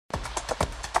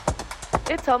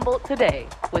It's Humboldt Today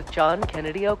with John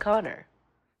Kennedy O'Connor.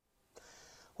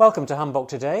 Welcome to Humboldt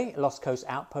Today, Lost Coast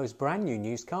Outpost's brand new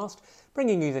newscast,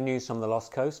 bringing you the news from the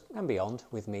Lost Coast and beyond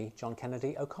with me, John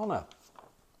Kennedy O'Connor.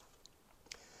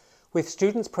 With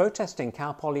students protesting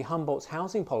Cal Poly Humboldt's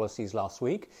housing policies last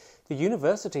week, the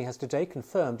university has today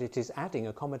confirmed it is adding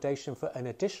accommodation for an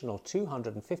additional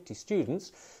 250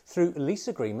 students through lease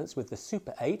agreements with the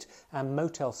Super 8 and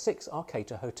Motel 6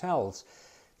 Arcata hotels.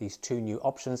 These two new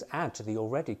options add to the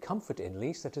already Comfort Inn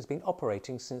lease that has been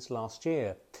operating since last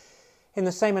year. In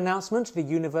the same announcement, the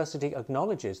university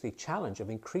acknowledges the challenge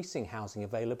of increasing housing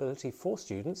availability for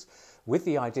students, with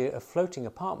the idea of floating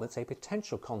apartments a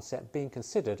potential concept being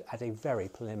considered at a very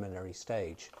preliminary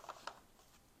stage.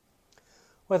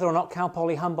 Whether or not Cal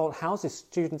Poly Humboldt houses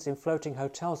students in floating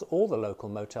hotels or the local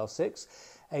Motel 6,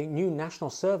 a new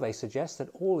national survey suggests that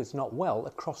all is not well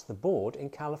across the board in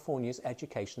California's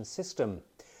education system.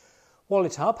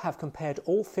 WalletHub have compared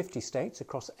all 50 states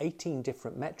across 18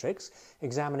 different metrics,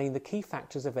 examining the key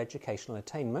factors of educational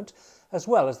attainment, as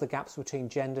well as the gaps between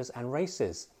genders and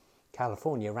races.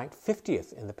 California ranked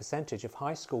 50th in the percentage of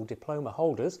high school diploma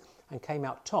holders and came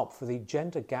out top for the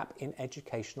gender gap in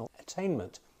educational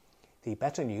attainment. The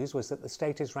better news was that the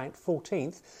state is ranked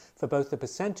 14th for both the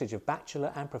percentage of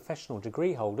bachelor and professional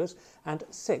degree holders and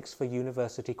 6th for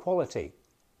university quality.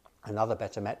 Another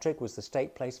better metric was the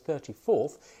state placed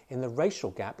 34th in the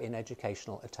racial gap in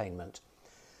educational attainment.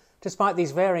 Despite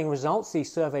these varying results, the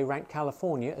survey ranked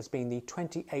California as being the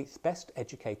 28th best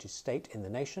educated state in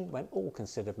the nation when all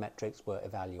considered metrics were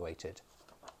evaluated.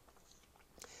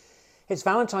 It's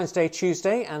Valentine's Day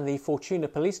Tuesday, and the Fortuna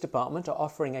Police Department are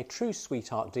offering a true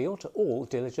sweetheart deal to all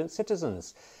diligent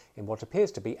citizens in what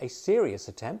appears to be a serious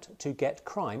attempt to get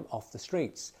crime off the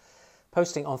streets.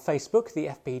 Posting on Facebook, the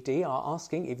FPD are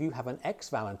asking if you have an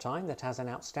ex-Valentine that has an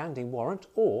outstanding warrant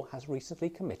or has recently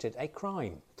committed a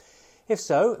crime. If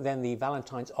so, then the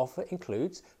Valentine's offer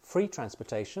includes free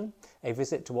transportation, a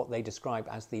visit to what they describe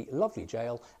as the lovely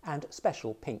jail, and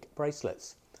special pink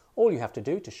bracelets. All you have to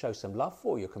do to show some love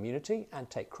for your community and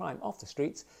take crime off the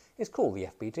streets is call the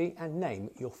FPD and name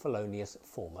your felonious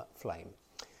former flame.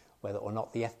 Whether or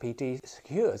not the FPD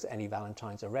secures any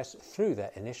Valentine's arrests through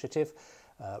their initiative,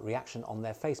 reaction on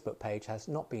their Facebook page has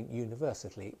not been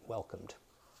universally welcomed.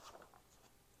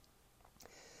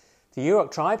 The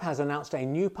Yurok tribe has announced a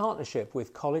new partnership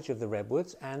with College of the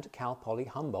Redwoods and Cal Poly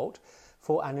Humboldt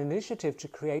for an initiative to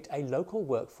create a local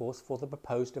workforce for the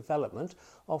proposed development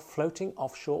of floating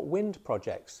offshore wind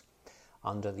projects.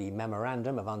 Under the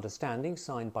Memorandum of Understanding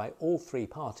signed by all three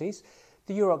parties,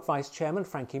 the Yurok Vice Chairman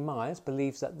Frankie Myers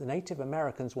believes that the Native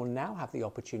Americans will now have the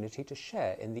opportunity to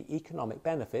share in the economic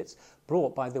benefits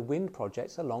brought by the wind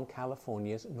projects along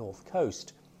California's north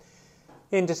coast.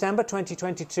 In December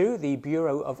 2022, the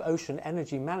Bureau of Ocean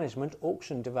Energy Management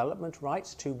auctioned development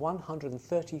rights to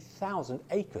 130,000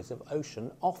 acres of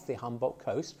ocean off the Humboldt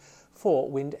coast for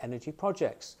wind energy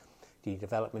projects. The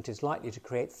development is likely to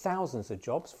create thousands of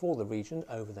jobs for the region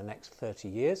over the next 30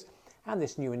 years, and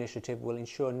this new initiative will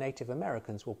ensure Native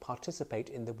Americans will participate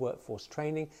in the workforce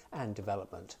training and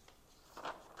development.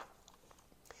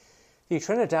 The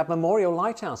Trinidad Memorial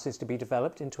Lighthouse is to be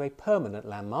developed into a permanent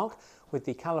landmark, with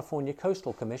the California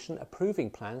Coastal Commission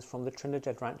approving plans from the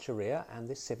Trinidad Rancheria and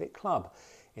the Civic Club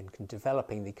in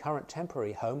developing the current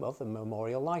temporary home of the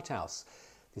Memorial Lighthouse.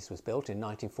 This was built in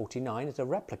 1949 as a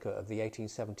replica of the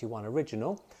 1871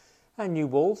 original, and new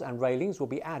walls and railings will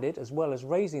be added, as well as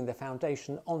raising the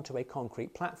foundation onto a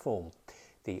concrete platform.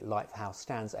 The lighthouse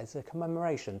stands as a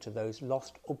commemoration to those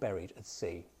lost or buried at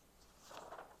sea.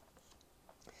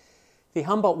 The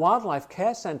Humboldt Wildlife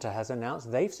Care Centre has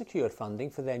announced they've secured funding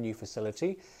for their new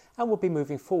facility and will be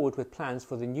moving forward with plans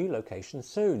for the new location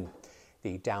soon.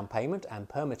 The down payment and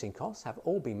permitting costs have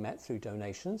all been met through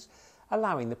donations,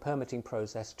 allowing the permitting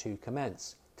process to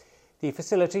commence. The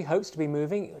facility hopes to be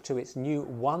moving to its new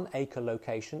 1-acre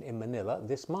location in Manila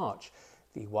this March.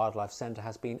 The Wildlife Centre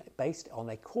has been based on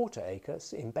a quarter acre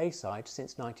in Bayside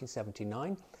since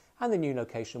 1979, and the new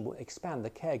location will expand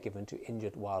the care given to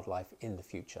injured wildlife in the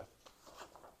future.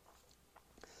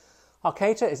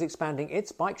 Arcata is expanding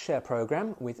its bike share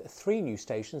program, with 3 new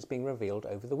stations being revealed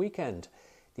over the weekend.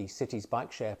 The city's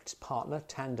bike share partner,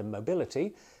 Tandem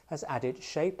Mobility, has added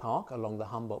Shea Park along the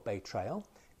Humboldt Bay Trail,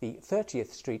 the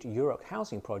 30th Street Yurok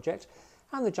housing project,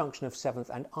 and the junction of 7th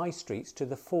and I Streets to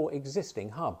the 4 existing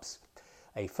hubs.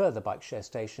 A further bike share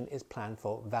station is planned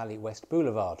for Valley West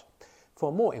Boulevard.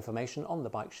 For more information on the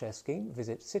bike share scheme,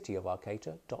 visit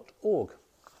cityofarcata.org.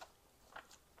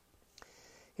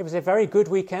 It was a very good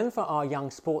weekend for our young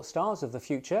sports stars of the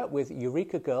future, with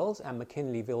Eureka Girls and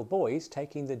McKinleyville Boys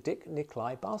taking the Dick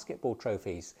Nicolai basketball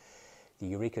trophies. The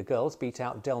Eureka girls beat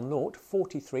out Del Norte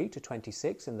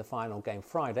 43-26 in the final game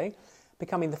Friday,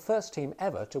 becoming the first team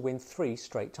ever to win 3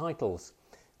 straight titles.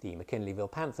 The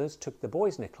McKinleyville Panthers took the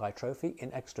Boys Nicolai Trophy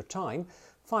in extra time,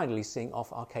 finally seeing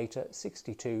off Arcata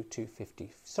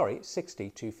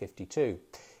 60-52.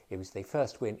 It was their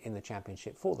first win in the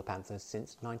championship for the Panthers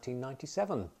since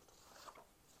 1997.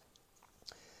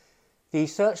 The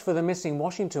search for the missing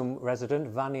Washington resident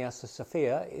Vania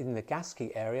Safia in the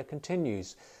Gasky area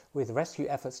continues, with rescue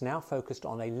efforts now focused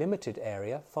on a limited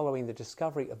area following the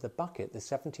discovery of the bucket the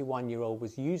 71-year-old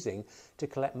was using to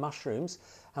collect mushrooms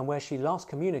and where she last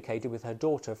communicated with her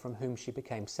daughter from whom she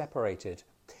became separated.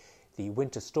 The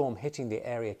winter storm hitting the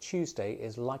area Tuesday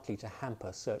is likely to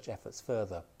hamper search efforts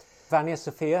further. Vania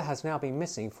Safia has now been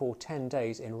missing for 10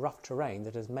 days in rough terrain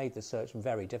that has made the search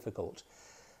very difficult.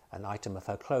 An item of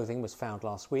her clothing was found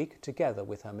last week, together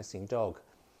with her missing dog.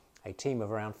 A team of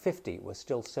around 50 was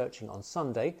still searching on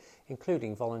Sunday,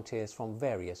 including volunteers from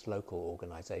various local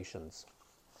organisations.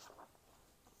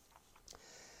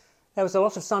 There was a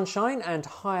lot of sunshine and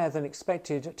higher than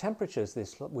expected temperatures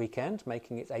this weekend,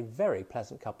 making it a very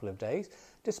pleasant couple of days,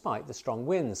 despite the strong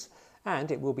winds.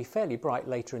 And it will be fairly bright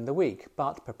later in the week,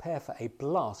 but prepare for a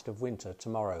blast of winter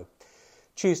tomorrow.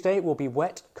 Tuesday will be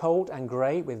wet, cold and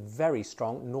grey with very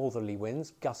strong northerly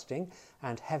winds gusting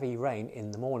and heavy rain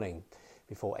in the morning,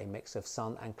 before a mix of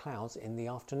sun and clouds in the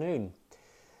afternoon.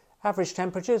 Average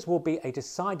temperatures will be a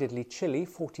decidedly chilly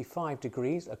 45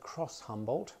 degrees across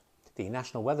Humboldt. The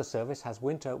National Weather Service has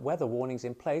winter weather warnings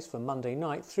in place for Monday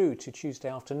night through to Tuesday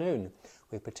afternoon,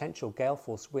 with potential gale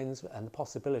force winds and the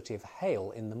possibility of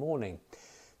hail in the morning.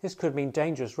 This could mean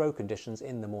dangerous road conditions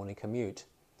in the morning commute.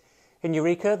 In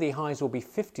Eureka, the highs will be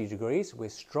 50 degrees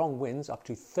with strong winds up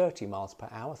to 30 miles per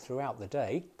hour throughout the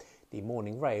day. The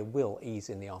morning rain will ease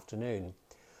in the afternoon.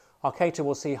 Arcata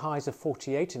will see highs of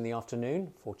 48 in the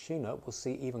afternoon. Fortuna will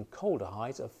see even colder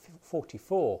highs of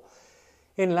 44.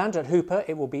 Inland at Hooper,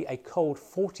 it will be a cold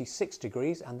 46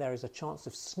 degrees and there is a chance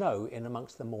of snow in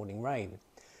amongst the morning rain.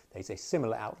 There's a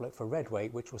similar outlook for Redway,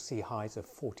 which will see highs of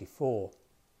 44.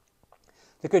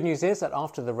 The good news is that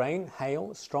after the rain,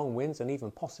 hail, strong winds and even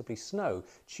possibly snow,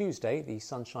 Tuesday the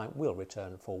sunshine will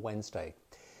return for Wednesday.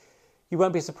 You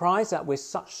won't be surprised that with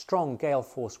such strong gale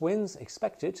force winds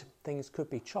expected, things could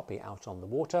be choppy out on the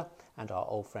water, and our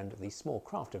old friend the Small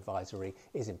Craft Advisory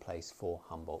is in place for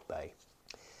Humboldt Bay.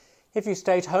 If you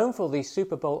stayed home for the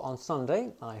Super Bowl on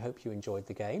Sunday, I hope you enjoyed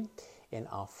the game. In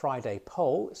our Friday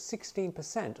poll,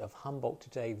 16% of Humboldt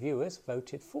Today viewers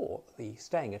voted for the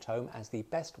staying at home as the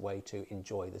best way to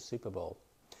enjoy the Super Bowl.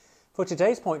 For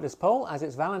today's Pointless poll, as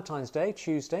it's Valentine's Day,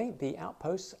 Tuesday, the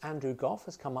Outpost's Andrew Goff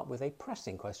has come up with a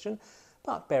pressing question,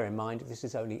 but bear in mind this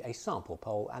is only a sample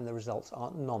poll and the results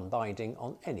are non-binding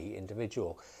on any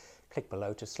individual. Click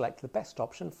below to select the best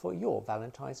option for your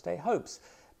Valentine's Day hopes,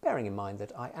 bearing in mind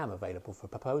that I am available for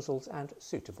proposals and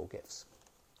suitable gifts.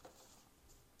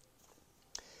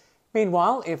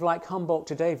 Meanwhile, if like Humboldt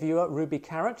Today viewer Ruby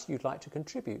Carrot, you'd like to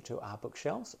contribute to our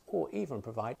bookshelves or even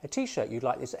provide a t-shirt you'd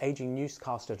like this ageing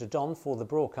newscaster to don for the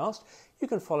broadcast, you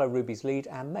can follow Ruby's lead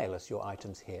and mail us your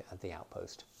items here at the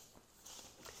Outpost.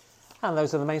 And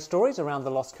those are the main stories around the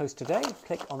Lost Coast today.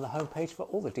 Click on the homepage for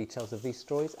all the details of these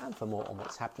stories and for more on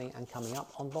what's happening and coming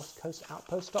up on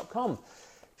lostcoastoutpost.com.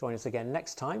 Join us again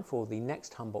next time for the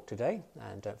next Humboldt Today,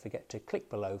 and don't forget to click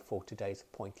below for today's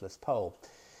Pointless poll.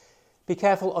 Be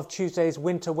careful of Tuesday's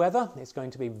winter weather. It's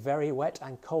going to be very wet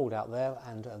and cold out there,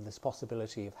 and there's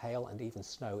possibility of hail and even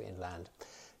snow inland.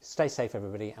 Stay safe,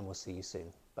 everybody, and we'll see you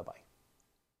soon. Bye-bye.